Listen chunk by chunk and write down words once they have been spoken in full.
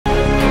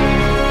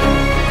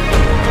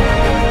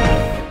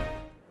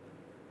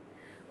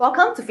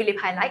Welcome to Phillip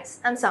Highlights.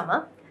 I'm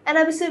Summer, and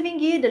I'll be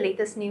serving you the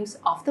latest news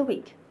of the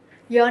week.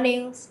 Your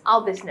news,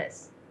 our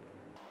business.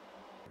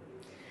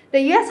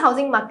 The US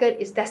housing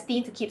market is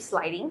destined to keep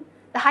sliding.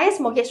 The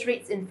highest mortgage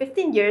rates in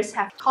 15 years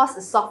have caused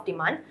a soft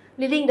demand,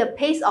 leading the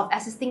pace of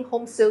existing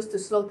home sales to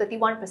slow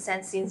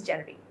 31% since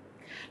January.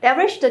 The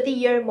average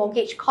 30-year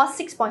mortgage cost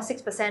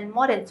 6.6%,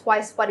 more than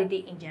twice what it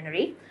did in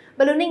January,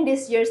 ballooning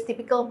this year's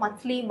typical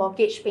monthly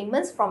mortgage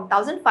payments from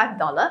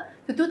 $1,005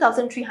 to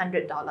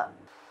 $2,300.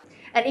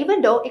 And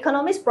even though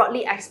economists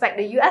broadly expect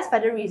the US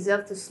Federal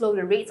Reserve to slow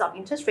the rates of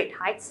interest rate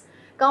hikes,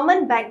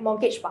 government-backed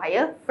mortgage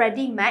buyer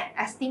Freddie Mac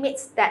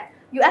estimates that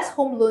US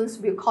home loans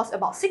will cost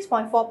about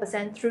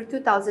 6.4% through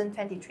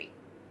 2023.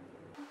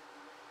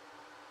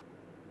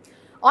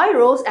 Oil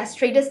rose as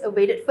traders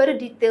awaited further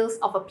details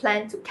of a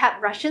plan to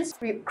cap Russian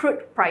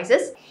crude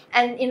prices,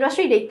 and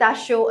industry data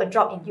show a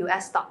drop in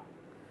US stock.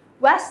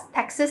 West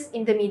Texas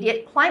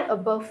Intermediate climbed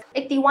above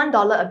 $81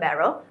 a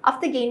barrel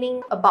after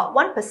gaining about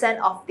 1%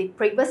 of the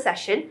previous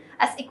session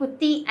as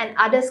equity and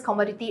others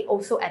commodity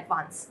also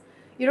advanced.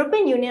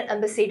 European Union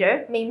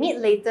ambassador may meet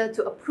later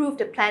to approve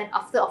the plan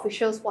after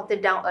officials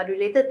watered down a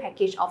related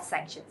package of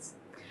sanctions.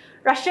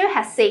 Russia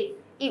has said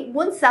it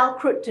won't sell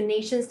crude to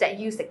nations that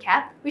use the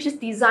cap, which is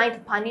designed to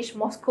punish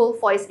Moscow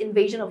for its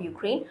invasion of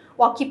Ukraine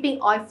while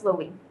keeping oil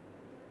flowing.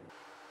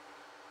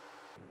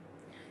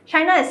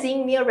 China is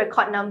seeing near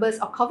record numbers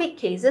of COVID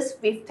cases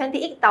with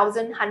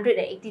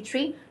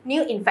 28,183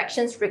 new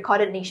infections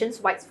recorded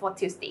nationwide for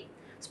Tuesday,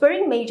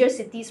 spurring major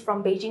cities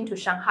from Beijing to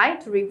Shanghai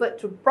to revert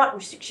to broad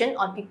restriction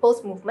on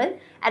people's movement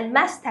and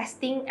mass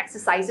testing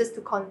exercises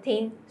to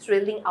contain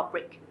swirling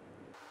outbreak.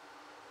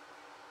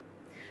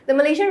 The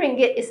Malaysian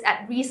ringgit is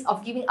at risk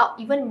of giving up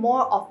even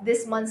more of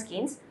this month's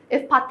gains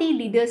if party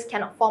leaders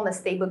cannot form a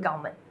stable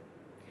government.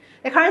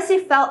 The currency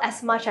fell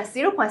as much as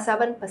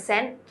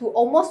 0.7% to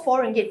almost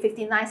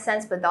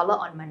RM4.59 per dollar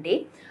on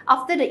Monday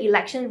after the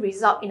election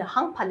result in a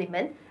hung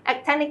parliament,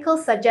 and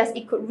technicals suggest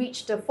it could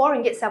reach the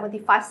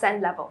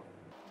RM4.75 level.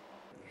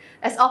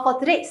 That's all for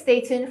today.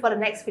 Stay tuned for the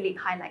next Phillip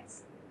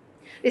Highlights.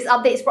 This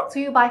update is brought to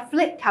you by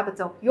Phillip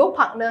Capital, your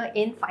partner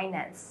in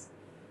finance.